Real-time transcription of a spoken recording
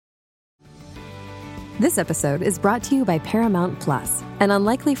This episode is brought to you by Paramount Plus. An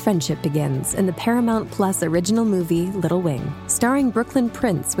unlikely friendship begins in the Paramount Plus original movie Little Wing, starring Brooklyn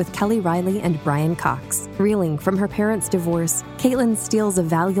Prince with Kelly Riley and Brian Cox. Reeling from her parents' divorce, Caitlin steals a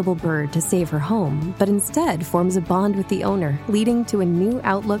valuable bird to save her home, but instead forms a bond with the owner, leading to a new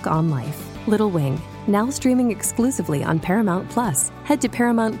outlook on life. Little Wing, now streaming exclusively on Paramount Plus. Head to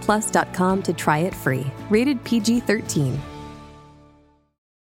ParamountPlus.com to try it free. Rated PG-13.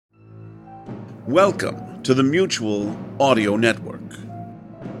 Welcome to the Mutual Audio Network.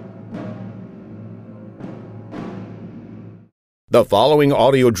 The following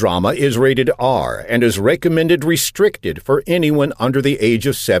audio drama is rated R and is recommended restricted for anyone under the age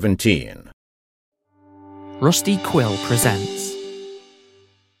of 17. Rusty Quill presents.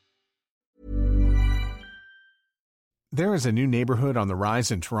 There is a new neighborhood on the rise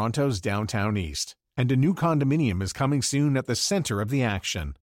in Toronto's downtown east, and a new condominium is coming soon at the center of the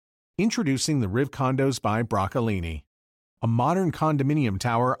action. Introducing the Riv Condos by Broccolini, a modern condominium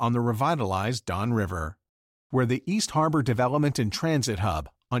tower on the revitalized Don River, where the East Harbor Development and Transit Hub,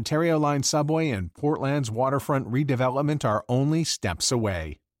 Ontario Line Subway, and Portland's waterfront redevelopment are only steps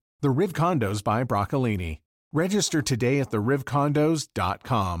away. The Riv Condos by Broccolini. Register today at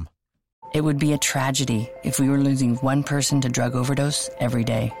therivcondos.com. It would be a tragedy if we were losing one person to drug overdose every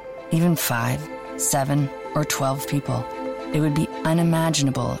day, even 5, 7, or 12 people. It would be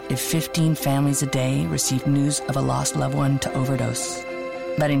unimaginable if 15 families a day received news of a lost loved one to overdose.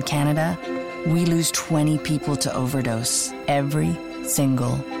 But in Canada, we lose 20 people to overdose every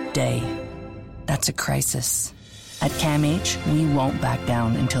single day. That's a crisis. At CAMH, we won't back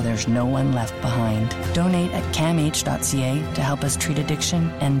down until there's no one left behind. Donate at camh.ca to help us treat addiction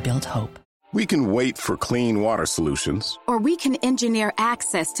and build hope. We can wait for clean water solutions. Or we can engineer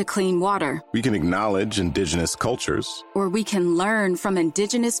access to clean water. We can acknowledge Indigenous cultures. Or we can learn from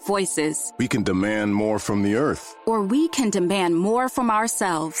Indigenous voices. We can demand more from the earth. Or we can demand more from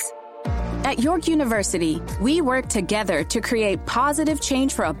ourselves. At York University, we work together to create positive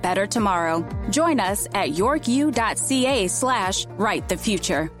change for a better tomorrow. Join us at yorku.ca/write the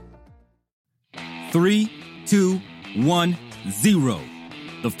future. 3, 2, 1, 0.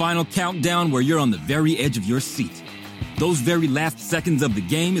 The final countdown where you're on the very edge of your seat. Those very last seconds of the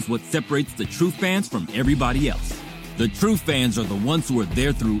game is what separates the true fans from everybody else. The true fans are the ones who are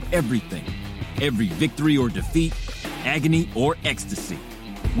there through everything. Every victory or defeat, agony or ecstasy.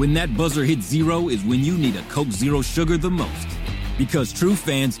 When that buzzer hits 0 is when you need a Coke Zero Sugar the most. Because true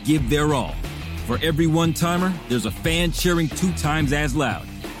fans give their all. For every one-timer, there's a fan cheering 2 times as loud.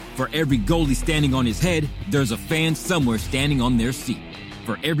 For every goalie standing on his head, there's a fan somewhere standing on their seat.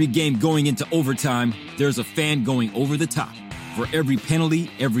 For every game going into overtime, there's a fan going over the top. For every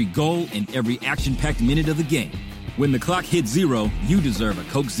penalty, every goal, and every action-packed minute of the game. When the clock hits 0, you deserve a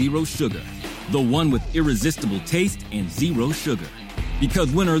Coke Zero Sugar. The one with irresistible taste and 0 sugar.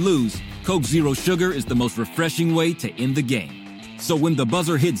 Because win or lose, Coke Zero Sugar is the most refreshing way to end the game. So when the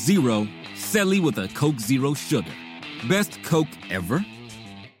buzzer hits 0, Selly with a Coke Zero Sugar. Best Coke ever?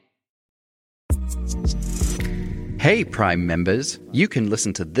 Hey Prime members, you can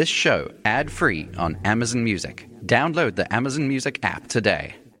listen to this show ad-free on Amazon Music. Download the Amazon Music app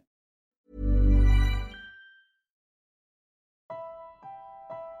today.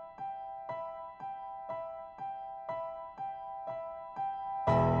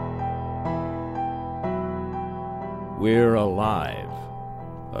 We're Alive,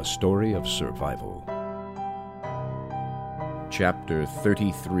 a story of survival. Chapter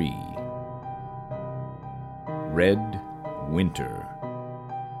 33. Red Winter.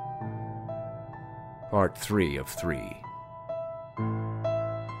 Part 3 of 3.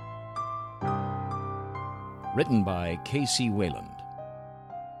 Written by K.C. Wayland.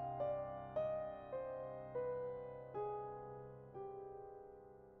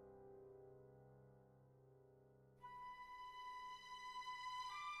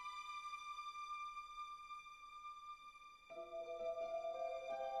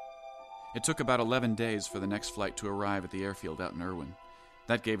 It took about 11 days for the next flight to arrive at the airfield out in Irwin.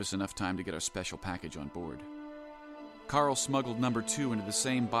 That gave us enough time to get our special package on board. Carl smuggled number 2 into the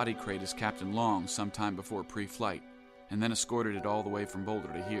same body crate as Captain Long sometime before pre-flight, and then escorted it all the way from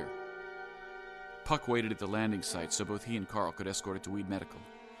Boulder to here. Puck waited at the landing site so both he and Carl could escort it to Weed Medical.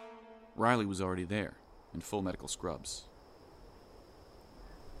 Riley was already there, in full medical scrubs.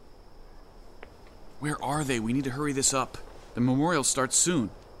 Where are they? We need to hurry this up. The memorial starts soon.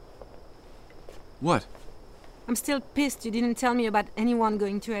 What? I'm still pissed you didn't tell me about anyone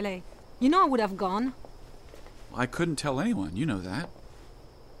going to LA. You know I would have gone. I couldn't tell anyone, you know that.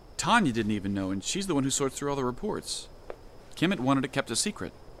 Tanya didn't even know, and she's the one who sorts through all the reports. Kimmett wanted it kept a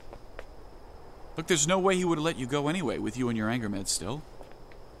secret. Look, there's no way he would have let you go anyway, with you and your anger meds still.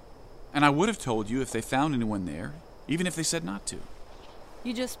 And I would have told you if they found anyone there, even if they said not to.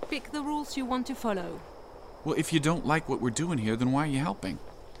 You just pick the rules you want to follow. Well, if you don't like what we're doing here, then why are you helping?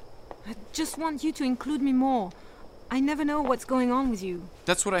 I just want you to include me more. I never know what's going on with you.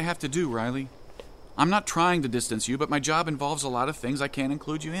 That's what I have to do, Riley. I'm not trying to distance you, but my job involves a lot of things I can't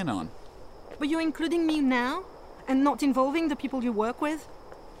include you in on. But you're including me now? And not involving the people you work with?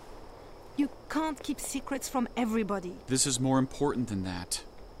 You can't keep secrets from everybody. This is more important than that.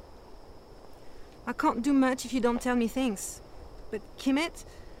 I can't do much if you don't tell me things. But Kemet,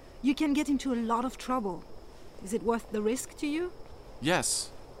 you can get into a lot of trouble. Is it worth the risk to you?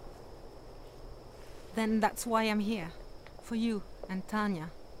 Yes. Then that's why I'm here. For you and Tanya.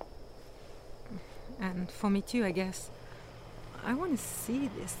 And for me too, I guess. I want to see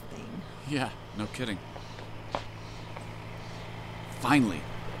this thing. Yeah, no kidding. Finally.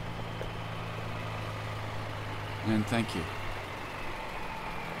 And thank you.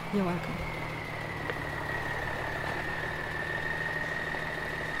 You're welcome.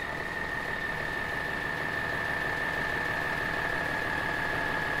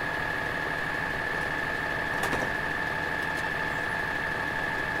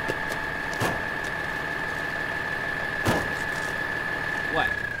 What?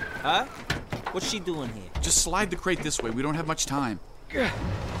 Huh? What's she doing here? Just slide the crate this way. We don't have much time.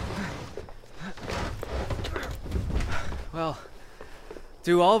 Well,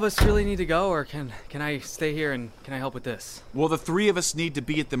 do all of us really need to go, or can I stay here and can I help with this? Well, the three of us need to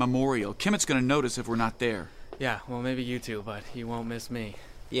be at the memorial. Kemet's gonna notice if we're not there. Yeah, well, maybe you two, but he won't miss me.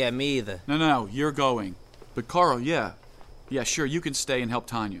 Yeah, me either. No, you're going. But Carl, yeah. Yeah, sure, you can stay and help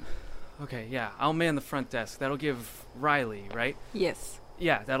Tanya. Okay, yeah, I'll man the front desk. That'll give Riley, right? Yes.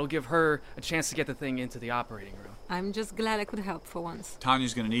 Yeah, that'll give her a chance to get the thing into the operating room. I'm just glad I could help for once.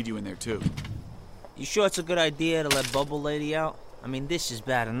 Tanya's gonna need you in there, too. You sure it's a good idea to let Bubble Lady out? I mean, this is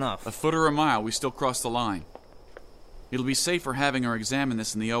bad enough. A foot or a mile, we still cross the line. It'll be safer having her examine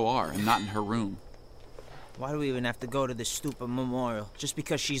this in the OR and not in her room. Why do we even have to go to this stupid memorial? Just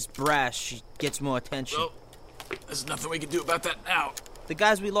because she's brash, she gets more attention. Well, there's nothing we can do about that now. The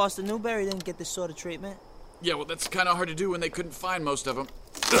guys we lost in Newberry didn't get this sort of treatment. Yeah, well, that's kind of hard to do when they couldn't find most of them.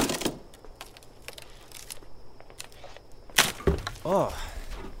 Oh,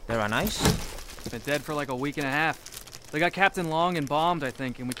 they're on ice? Been dead for like a week and a half. They got Captain Long embalmed, I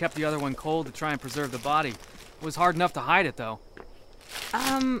think, and we kept the other one cold to try and preserve the body. It was hard enough to hide it, though.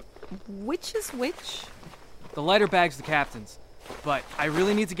 Which is which? The lighter bag's the captain's. But I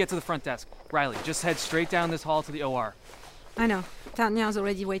really need to get to the front desk. Riley, just head straight down this hall to the OR. I know. Tanya's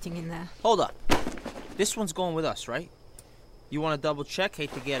already waiting in there. Hold up. This one's going with us, right? You want to double check?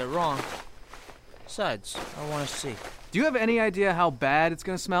 Hate to get it wrong. Besides, I want to see. Do you have any idea how bad it's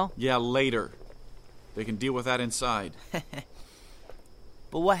going to smell? Yeah, later. They can deal with that inside.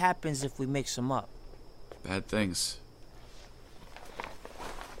 But what happens if we mix them up? Bad things.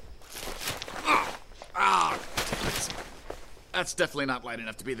 That's definitely not light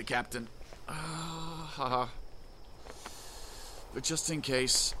enough to be the captain. But just in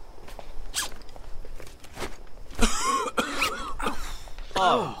case.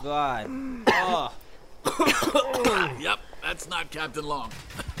 Oh, God. Oh. Yep, that's not Captain Long.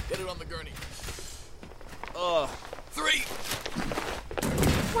 Get it on the gurney. 3.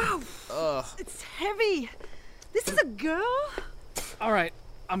 Wow. It's heavy. This is a girl? All right,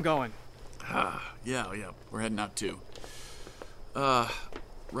 I'm going. Yeah, we're heading out too.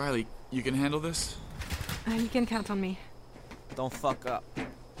 Riley, you can handle this? You can count on me. Don't fuck up.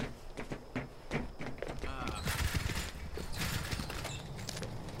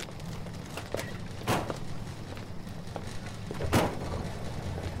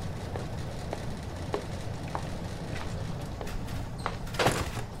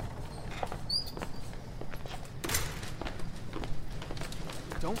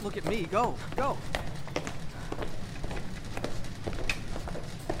 Don't look at me. Go.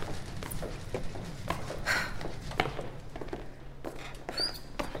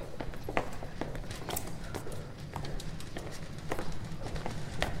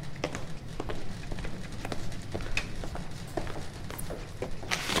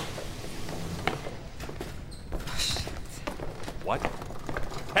 What?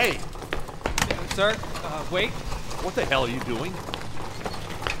 Hey! Sir, wait. What the hell are you doing?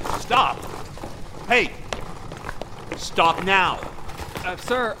 Stop! Hey! Stop now!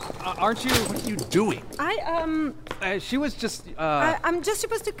 Sir, aren't you... What are you doing? She was just, I'm just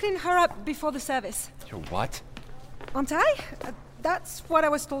supposed to clean her up before the service. You're what? Aren't I? That's what I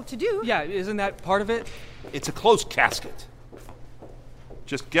was told to do. Yeah, isn't that part of it? It's a closed casket.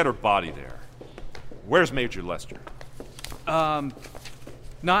 Just get her body there. Where's Major Lester?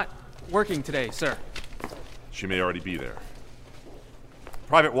 Not working today, sir. She may already be there.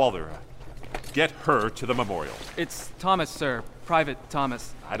 Private Walther, get her to the memorial. It's Thomas, sir. Private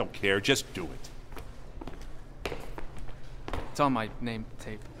Thomas. I don't care. Just do it. It's on my name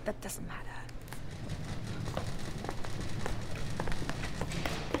tape. That doesn't matter.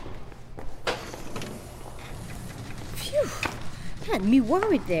 Phew. Had me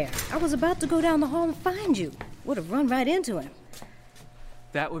worried there. I was about to go down the hall and find you. Would have run right into him.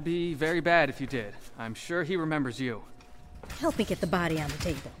 That would be very bad if you did. I'm sure he remembers you. Help me get the body on the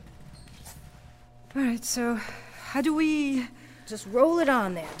table. All right, so how do we... Just roll it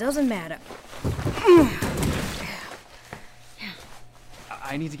on there. Doesn't matter.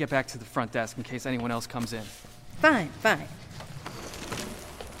 I need to get back to the front desk in case anyone else comes in. Fine.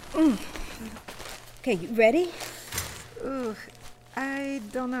 Okay, you ready? Ugh, I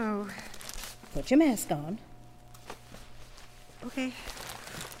don't know. Put your mask on. Okay.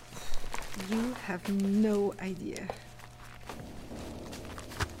 You have no idea.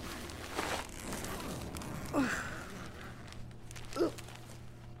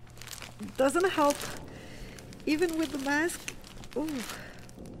 Doesn't help. Even with the mask. Ooh.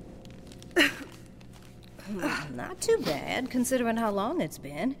 Not too bad, considering how long it's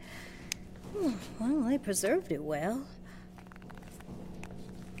been. Well, they preserved it well.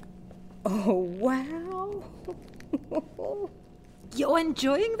 Oh, wow. You're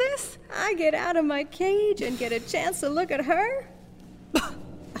enjoying this? I get out of my cage and get a chance to look at her?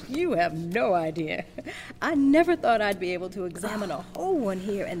 You have no idea. I never thought I'd be able to examine a whole one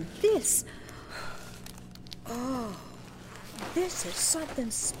here, and this... Oh, this is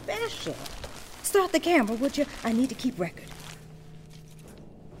something special. Start the camera, would you? I need to keep record.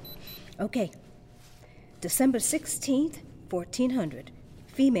 Okay. December 16th, 1400.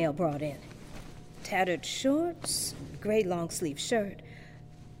 Female brought in. Tattered shorts, gray long-sleeve shirt,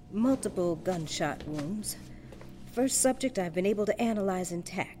 multiple gunshot wounds. First subject I've been able to analyze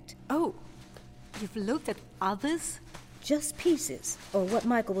intact. Oh, you've looked at others? Just pieces, or what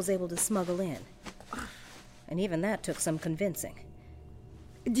Michael was able to smuggle in. And even that took some convincing.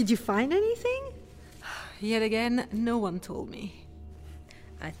 Did you find anything? Yet again, no one told me.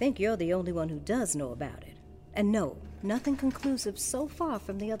 I think you're the only one who does know about it. And no, nothing conclusive so far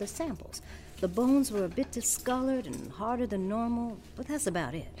from the other samples. The bones were a bit discolored and harder than normal, but that's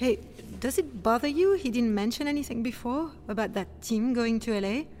about it. Hey, does it bother you he didn't mention anything before about that team going to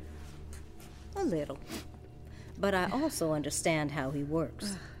LA? A little. But I also understand how he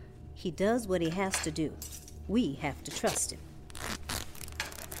works. He does what he has to do. We have to trust him.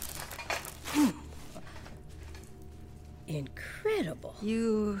 Incredible.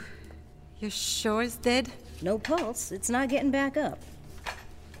 You're sure it's dead? No pulse. It's not getting back up.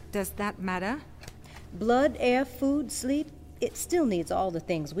 Does that matter? Blood, air, food, sleep, it still needs all the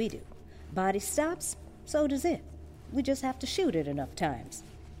things we do. Body stops, so does it. We just have to shoot it enough times.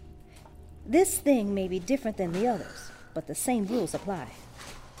 This thing may be different than the others, but the same rules apply.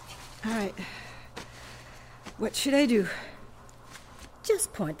 All right. What should I do?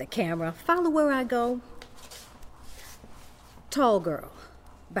 Just point the camera. Follow where I go. Tall girl.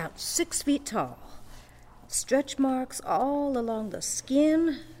 About 6 feet tall. Stretch marks all along the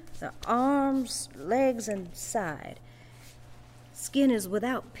skin, the arms, legs, and side. Skin is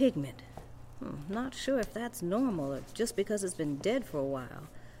without pigment. Not sure if that's normal or just because it's been dead for a while.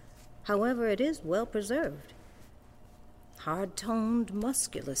 However, it is well preserved. Hard-toned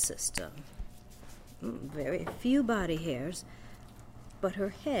muscular system. Very few body hairs, but her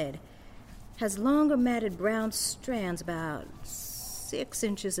head has longer matted brown strands about 6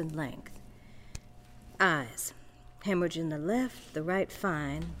 inches in length. Eyes. Hemorrhage in the left, the right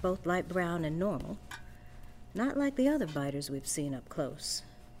fine, both light brown and normal. Not like the other biters we've seen up close.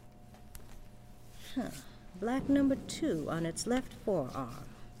 Black number 2 on its left forearm,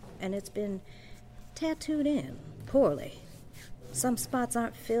 and it's been tattooed in, poorly. Some spots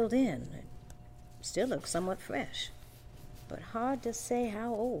aren't filled in. It still looks somewhat fresh, but hard to say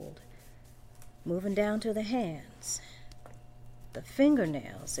how old. Moving down to the hands. The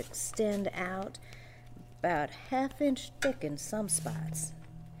fingernails extend out about 1/2 inch thick in some spots.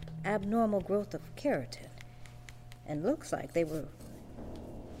 Abnormal growth of keratin. And looks like they were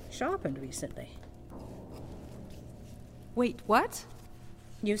sharpened recently. Wait, what?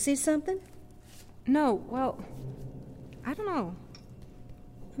 You see something? No, well, I don't know.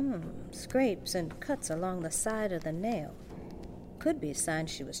 Scrapes and cuts along the side of the nail. Could be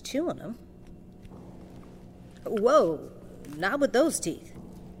signs she was chewing them. Whoa, not with those teeth.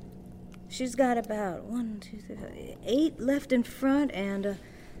 She's got about 1, 2, 3, 8 left in front and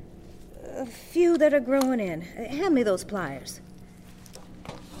A few that are growing in. Hand me those pliers.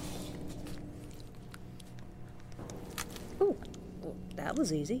 Oh, that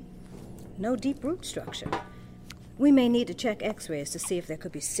was easy. No deep root structure. We may need to check x-rays to see if there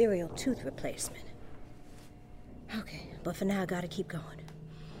could be serial tooth replacement. Okay, but for now I gotta keep going.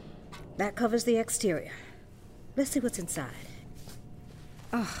 That covers the exterior. Let's see what's inside.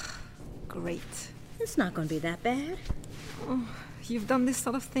 Oh, great. It's not gonna be that bad. Oh, you've done this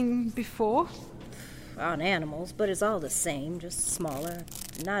sort of thing before? On animals, but it's all the same, just smaller,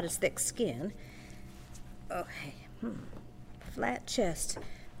 not as thick skin. Okay, flat chest,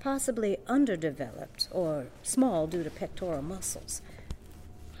 possibly underdeveloped or small due to pectoral muscles.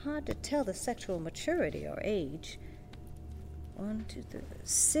 Hard to tell the sexual maturity or age. 1, 2, 3,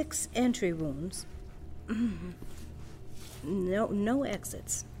 6 entry wounds. No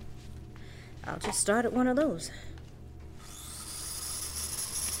exits. I'll just start at one of those.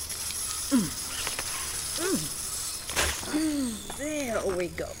 There we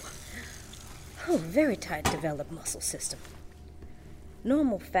go. Oh, very tight developed muscle system.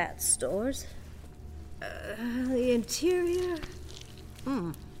 Normal fat stores. The interior.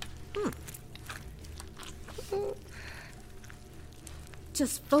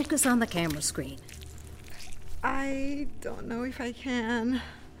 Just focus on the camera screen. I don't know if I can.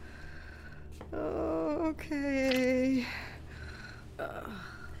 Okay.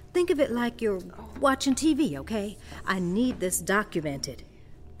 Think of it like you're watching TV, okay? I need this documented.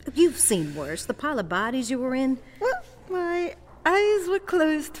 You've seen worse. The pile of bodies you were in. Well, my eyes were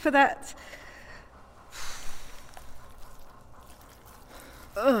closed for that.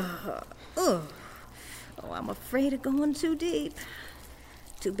 Oh, I'm afraid of going too deep.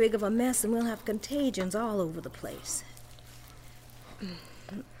 Too big of a mess and we'll have contagions all over the place.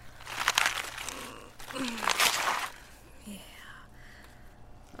 Yeah.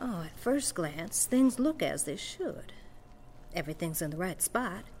 Oh, at first glance, things look as they should. Everything's in the right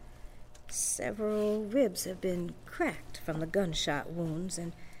spot. Several ribs have been cracked from the gunshot wounds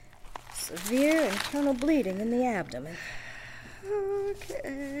and severe internal bleeding in the abdomen.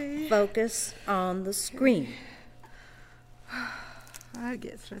 Okay. Focus on the screen. I'll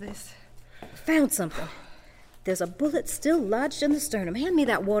get through this. Found something. There's a bullet still lodged in the sternum. Hand me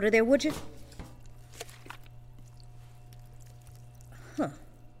that water there, would you?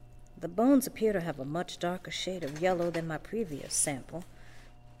 The bones appear to have a much darker shade of yellow than my previous sample.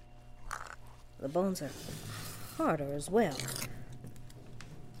 The bones are harder as well.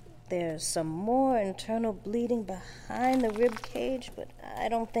 There's some more internal bleeding behind the rib cage, but I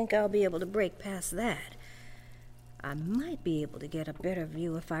don't think I'll be able to break past that. I might be able to get a better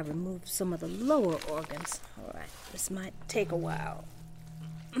view if I remove some of the lower organs. All right, this might take a while.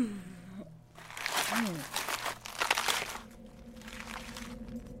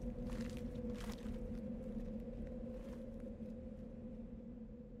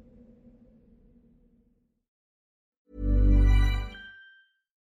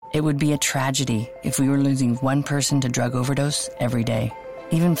 It would be a tragedy if we were losing one person to drug overdose every day.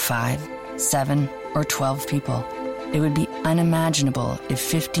 Even 5, 7, or 12 people. It would be unimaginable if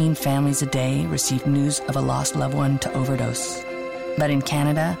 15 families a day received news of a lost loved one to overdose. But in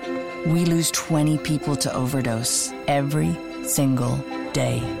Canada, we lose 20 people to overdose every single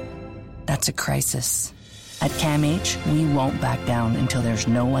day. That's a crisis. At CAMH, we won't back down until there's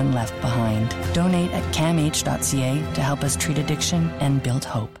no one left behind. Donate at camh.ca to help us treat addiction and build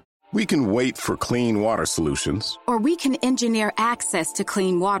hope. We can wait for clean water solutions. Or we can engineer access to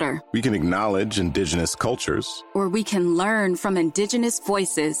clean water. We can acknowledge indigenous cultures. Or we can learn from indigenous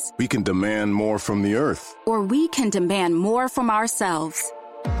voices. We can demand more from the earth. Or we can demand more from ourselves.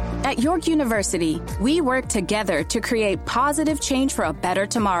 At York University, we work together to create positive change for a better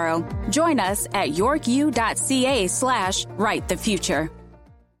tomorrow. Join us at yorku.ca/write the future.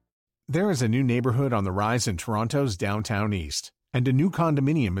 There is a new neighborhood on the rise in Toronto's downtown east, and a new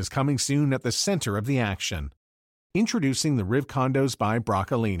condominium is coming soon at the center of the action. Introducing the Riv Condos by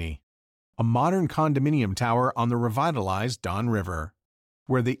Broccolini, a modern condominium tower on the revitalized Don River,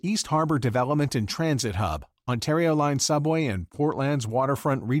 where the East Harbor Development and Transit Hub, Ontario Line Subway, and Portland's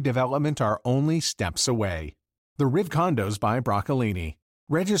waterfront redevelopment are only steps away. The Riv Condos by Broccolini.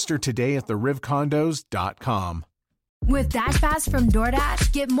 Register today at therivcondos.com. With DashPass from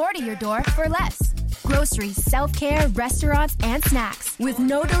DoorDash, get more to your door for less. Groceries, self-care, restaurants, and snacks. With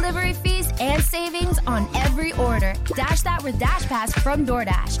no delivery fees and savings on every order. Dash that with DashPass from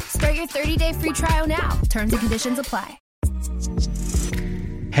DoorDash. Start your 30-day free trial now. Terms and conditions apply.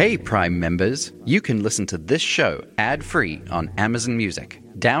 Hey, Prime members, you can listen to this show ad-free on Amazon Music.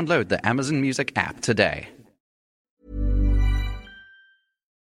 Download the Amazon Music app today.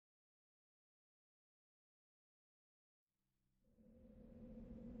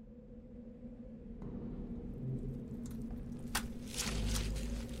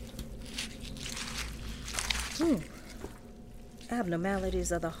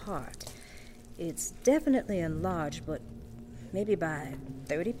 abnormalities of the heart. It's definitely enlarged, but maybe by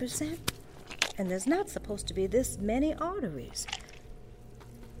 30%? And there's not supposed to be this many arteries.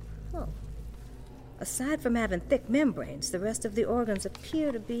 Oh. Aside from having thick membranes, the rest of the organs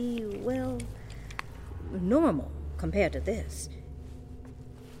appear to be, well, normal compared to this.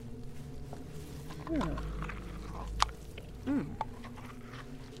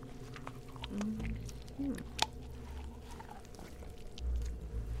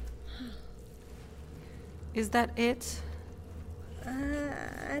 Is that it?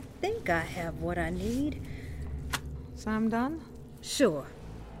 I think I have what I need. So I'm done? Sure.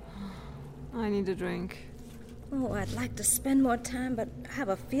 I need a drink. Oh, I'd like to spend more time, but I have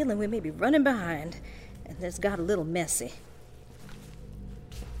a feeling we may be running behind, and this got a little messy.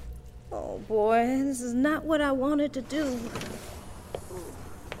 Oh, boy, this is not what I wanted to do.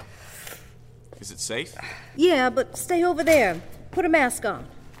 Is it safe? Yeah, but stay over there. Put a mask on.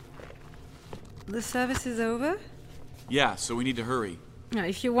 The service is over? Yeah, so we need to hurry. Now,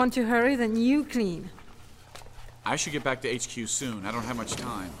 if you want to hurry, then you clean. I should get back to HQ soon. I don't have much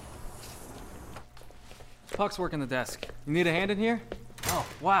time. Puck's working the desk. You need a hand in here? Oh,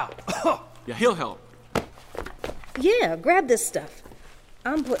 wow. Yeah, he'll help. Yeah, grab this stuff.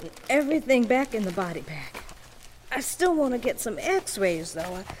 I'm putting everything back in the body bag. I still want to get some x-rays,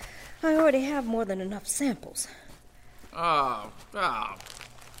 though. I already have more than enough samples. Oh.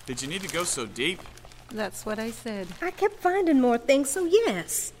 Did you need to go so deep? That's what I said. I kept finding more things, so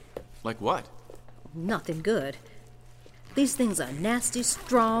yes. Like what? Nothing good. These things are nasty,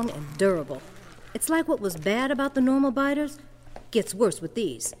 strong, and durable. It's like what was bad about the normal biters gets worse with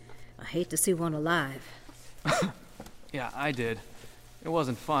these. I hate to see one alive. Yeah, I did. It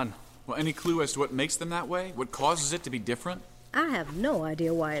wasn't fun. Well, any clue as to what makes them that way? What causes it to be different? I have no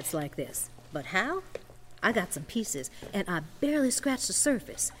idea why it's like this. But how? I got some pieces, and I barely scratched the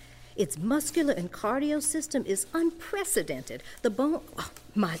surface. Its muscular and cardio system is unprecedented. The bone... Oh,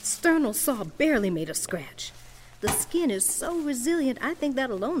 my sternal saw barely made a scratch. The skin is so resilient, I think that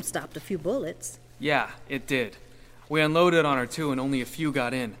alone stopped a few bullets. Yeah, it did. We unloaded on her, too, and only a few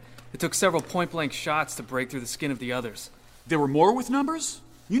got in. It took several point-blank shots to break through the skin of the others. There were more with numbers?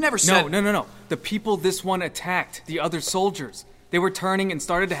 You never said... No. The people this one attacked, the other soldiers. They were turning and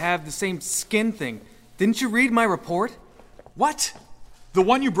started to have the same skin thing. Didn't you read my report? What? The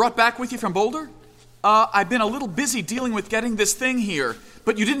one you brought back with you from Boulder? I've been a little busy dealing with getting this thing here,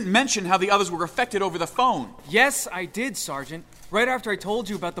 but you didn't mention how the others were affected over the phone. Yes, I did, Sergeant. Right after I told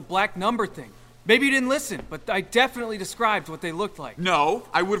you about the black number thing. Maybe you didn't listen, but I definitely described what they looked like. No,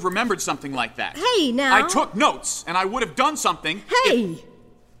 I would have remembered something like that. Hey, now! I took notes, and I would have done something. Hey!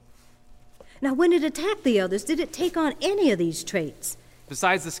 Now, when it attacked the others, did it take on any of these traits?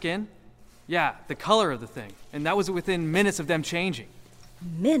 Besides the skin? Yeah, the color of the thing. And that was within minutes of them changing.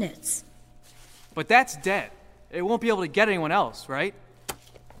 Minutes? But that's dead. It won't be able to get anyone else, right?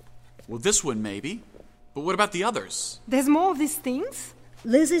 Well, this one maybe. But what about the others? There's more of these things?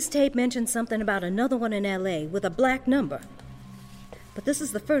 Lizzie's tape mentioned something about another one in L.A. with a black number. But this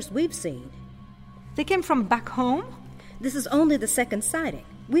is the first we've seen. They came from back home? This is only the second sighting.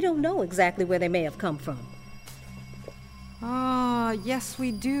 We don't know exactly where they may have come from. Ah, yes,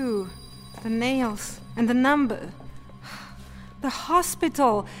 we do. The nails and the number. The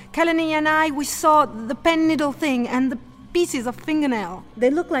hospital. Kalani and I, we saw the pen needle thing and the pieces of fingernail.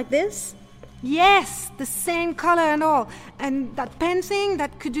 They look like this? Yes, the same color and all. And that pen thing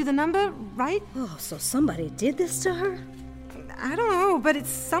that could do the number, right? Oh, so somebody did this to her? I don't know, but it's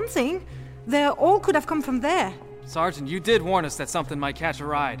something. They all could have come from there. Sergeant, you did warn us that something might catch a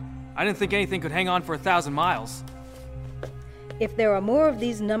ride. I didn't think anything could hang on for 1,000 miles. If there are more of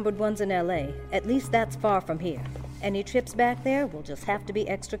these numbered ones in L.A., at least that's far from here. Any trips back there, we'll just have to be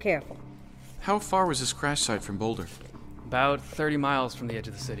extra careful. How far was this crash site from Boulder? About 30 miles from the edge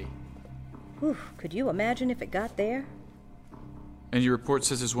of the city. Whew, could you imagine if it got there? And your report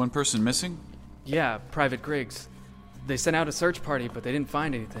says there's one person missing? Yeah, Private Griggs. They sent out a search party, but they didn't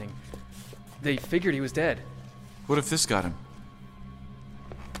find anything. They figured he was dead. What if this got him?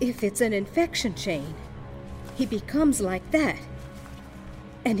 If it's an infection chain, he becomes like that.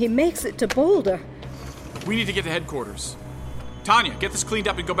 And he makes it to Boulder. We need to get to headquarters. Tanya, get this cleaned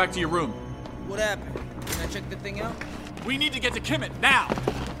up and go back to your room. What happened? Can I check the thing out? We need to get to Kimmett, now!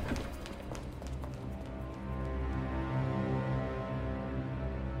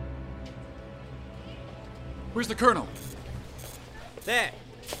 Where's the colonel? There.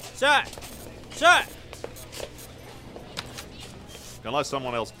 Sir! Sir! Unless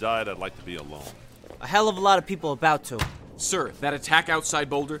someone else died, I'd like to be alone. A hell of a lot of people about to. Sir, that attack outside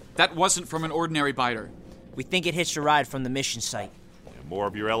Boulder, that wasn't from an ordinary biter. We think it hitched a ride from the mission site. Yeah, more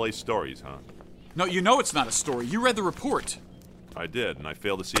of your LA stories, huh? No, you know it's not a story. You read the report. I did, and I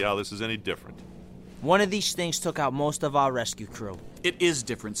fail to see how this is any different. One of these things took out most of our rescue crew. It is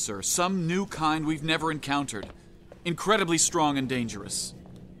different, sir. Some new kind we've never encountered. Incredibly strong and dangerous.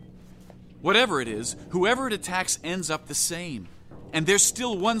 Whatever it is, whoever it attacks ends up the same. And there's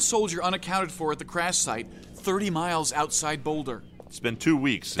still one soldier unaccounted for at the crash site, 30 miles outside Boulder. It's been 2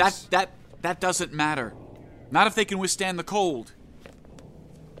 weeks since... That doesn't matter. Not if they can withstand the cold.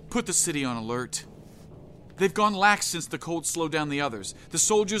 Put the city on alert. They've gone lax since the cold slowed down the others. The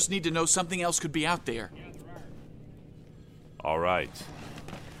soldiers need to know something else could be out there. All right.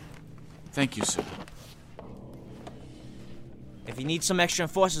 Thank you, sir. If you need some extra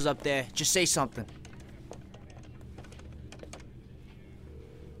enforcers up there, just say something.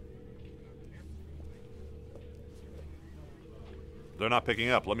 They're not picking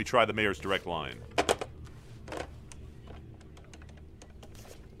up. Let me try the mayor's direct line.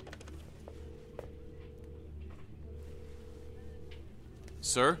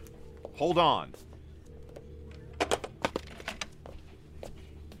 Sir? Hold on.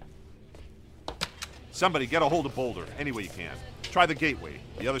 Somebody get a hold of Boulder, any way you can. Try the gateway.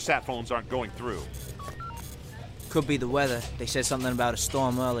 The other sat phones aren't going through. Could be the weather. They said something about a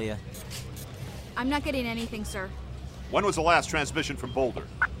storm earlier. I'm not getting anything, sir. When was the last transmission from Boulder?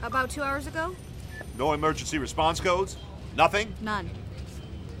 About 2 hours ago? No emergency response codes? Nothing? None.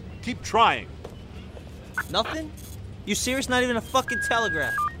 Keep trying. Nothing? You serious? Not even a fucking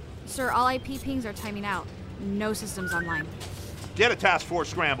telegraph? Sir, all IP pings are timing out. No systems online. Get a task force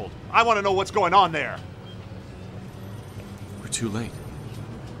scrambled. I want to know what's going on there. We're too late.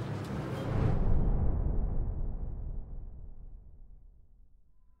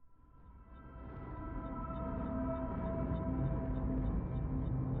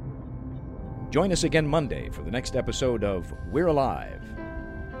 Join us again Monday for the next episode of We're Alive.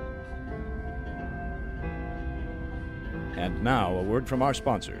 And now, a word from our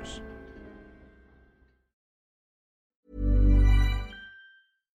sponsors.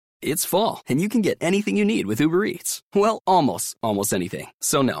 It's fall, and you can get anything you need with Uber Eats. Well, almost anything.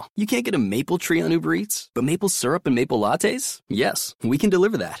 So no, you can't get a maple tree on Uber Eats, but maple syrup and maple lattes? Yes, we can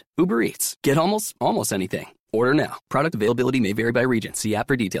deliver that. Uber Eats. Get almost anything. Order now. Product availability may vary by region. See app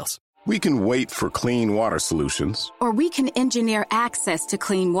for details. We can wait for clean water solutions. Or we can engineer access to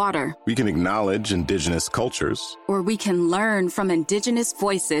clean water. We can acknowledge indigenous cultures. Or we can learn from indigenous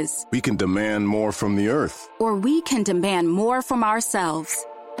voices. We can demand more from the earth. Or we can demand more from ourselves.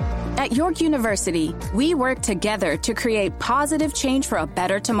 At York University, we work together to create positive change for a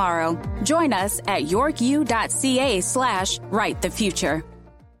better tomorrow. Join us at yorku.ca/write the future.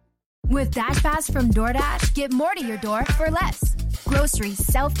 With Dash Pass from DoorDash, get more to your door for less. Groceries,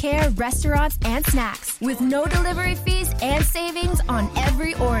 self-care, restaurants, and snacks. With no delivery fees and savings on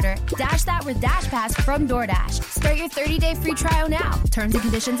every order. Dash that with Dash Pass from DoorDash. Start your 30-day free trial now. Terms and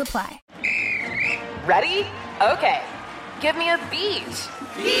conditions apply. Ready? Okay. Give me a beach.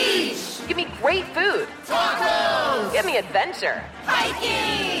 Beach. Give me great food. Tacos. Give me adventure.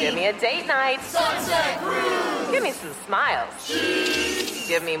 Hiking. Give me a date night. Sunset cruise. Give me some smiles. Cheese.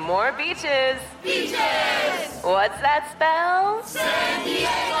 Give me more beaches. Beaches. What's that spell? San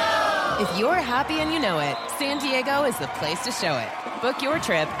Diego. If you're happy and you know it, San Diego is the place to show it. Book your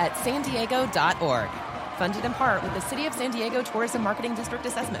trip at sandiego.org. Funded in part with the City of San Diego Tourism Marketing District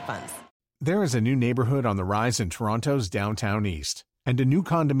Assessment Funds. There is a new neighborhood on the rise in Toronto's downtown east, and a new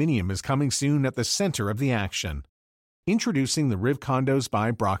condominium is coming soon at the center of the action. Introducing the Riv Condos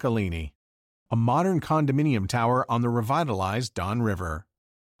by Broccolini, a modern condominium tower on the revitalized Don River,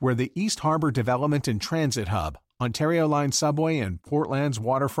 where the East Harbor Development and Transit Hub, Ontario Line Subway, and Portland's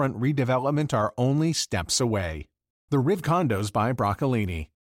waterfront redevelopment are only steps away. The Riv Condos by Broccolini.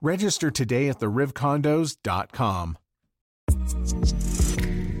 Register today at therivcondos.com.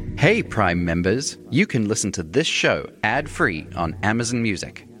 Hey, Prime members, you can listen to this show ad-free on Amazon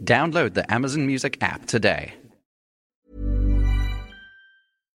Music. Download the Amazon Music app today.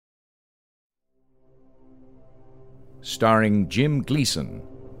 Starring Jim Gleason,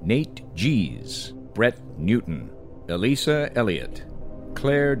 Nate Gies, Brett Newton, Elisa Elliott,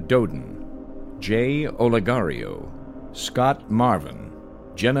 Claire Doden, Jay Olegario, Scott Marvin,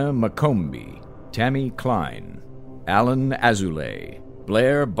 Jenna McCombie, Tammy Klein, Alan Azoulay,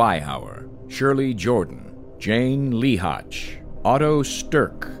 Blair Byhauer, Shirley Jordan, Jane Lehotch, Otto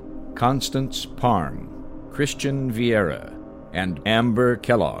Stirk, Constance Parm, Christian Vieira, and Amber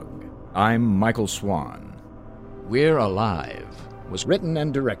Kellogg. I'm Michael Swan. We're Alive was written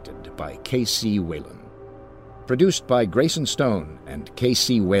and directed by K.C. Wayland. Produced by Grayson Stone and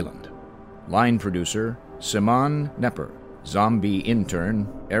K.C. Wayland. Line producer, Simon Nepper. Zombie intern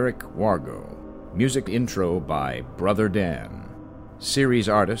Eric Wargo. Music intro by Brother Dan. Series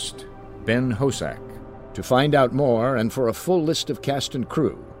artist Ben Hosak. To find out more and for a full list of cast and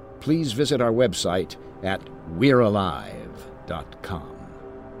crew, please visit our website at we'realive.com.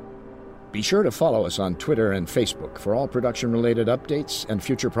 Be sure to follow us on Twitter and Facebook for all production-related updates and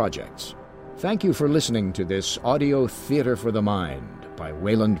future projects. Thank you for listening to this audio theater for the mind by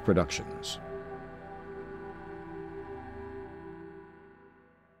Wayland Productions.